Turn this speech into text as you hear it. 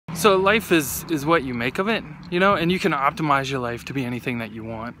So life is what you make of it, you know, and you can optimize your life to be anything that you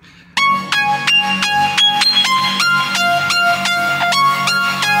want.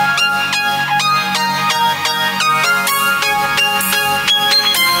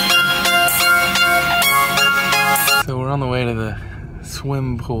 So we're on the way to the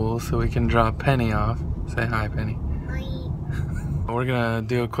swim pool so we can drop Penny off. Say hi, Penny. Hi. We're gonna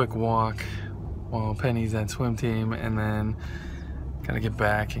do a quick walk while Penny's at swim team, and then gotta get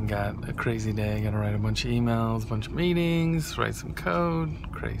back and got a crazy day. Gotta write a bunch of emails, a bunch of meetings, write some code.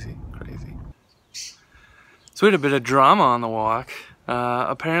 Crazy, crazy. So we had a bit of drama on the walk.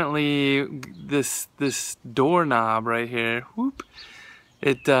 Apparently this doorknob right here, whoop,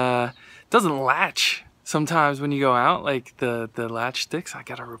 it doesn't latch sometimes when you go out, like the latch sticks. I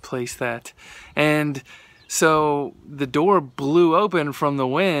gotta replace that. And so the door blew open from the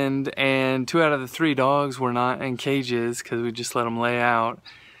wind, and 2 out of the 3 dogs were not in cages because we just let them lay out.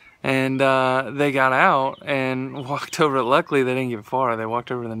 And they got out and walked over. Luckily, they didn't get far. They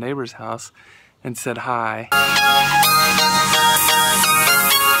walked over to the neighbor's house and said hi.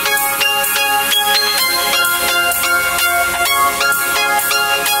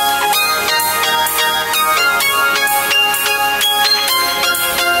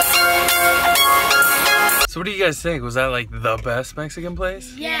 So what do you guys think? Was that like the best Mexican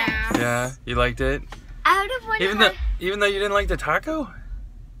place? Yeah. Yeah, you liked it? Out of 100. Even though you didn't like the taco?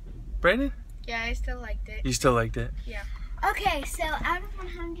 Brandon? Yeah, I still liked it. You still liked it? Yeah. Okay, so out of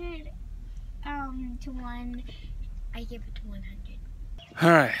 100 to 1, I give it to 100.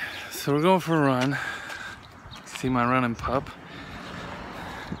 Alright, so we're going for a run. See my running pup.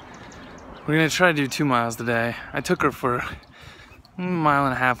 We're gonna try to do 2 miles today. I took her for 1.5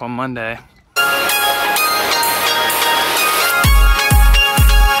 miles on Monday.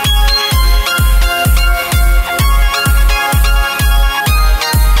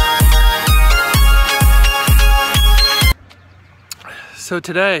 So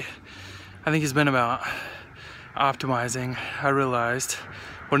today, I think has been about optimizing. I realized,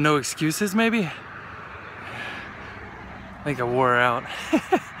 or no excuses maybe. I think I wore her out.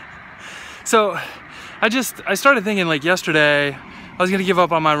 So I started thinking, like yesterday, I was gonna give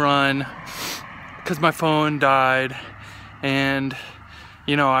up on my run because my phone died, and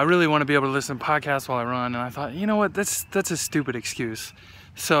you know, I really want to be able to listen to podcasts while I run, and I thought, you know what, that's a stupid excuse.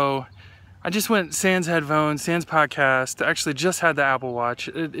 So I just went sans headphones, sans podcast. Actually just had the Apple Watch.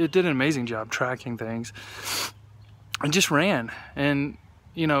 It did an amazing job tracking things. And just ran. And,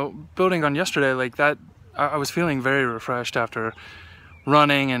 you know, building on yesterday, like that, I was feeling very refreshed after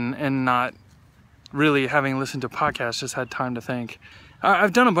running and not really having listened to podcasts, just had time to think.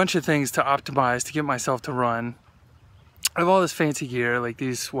 I've done a bunch of things to optimize to get myself to run. I have all this fancy gear, like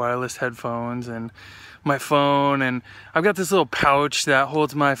these wireless headphones and my phone, and I've got this little pouch that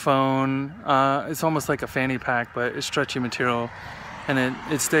holds my phone. It's almost like a fanny pack, but it's stretchy material, and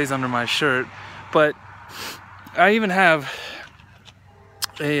it stays under my shirt. But I even have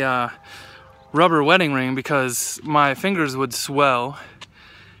a rubber wedding ring because my fingers would swell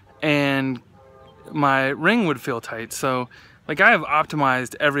and my ring would feel tight. So like I have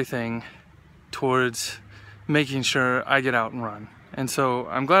optimized everything towards making sure I get out and run. And so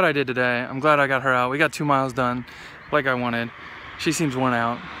I'm glad I did today. I'm glad I got her out. We got 2 miles done like I wanted. She seems worn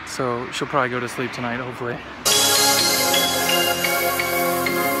out, so she'll probably go to sleep tonight, hopefully.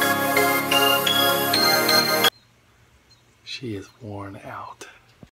 She is worn out.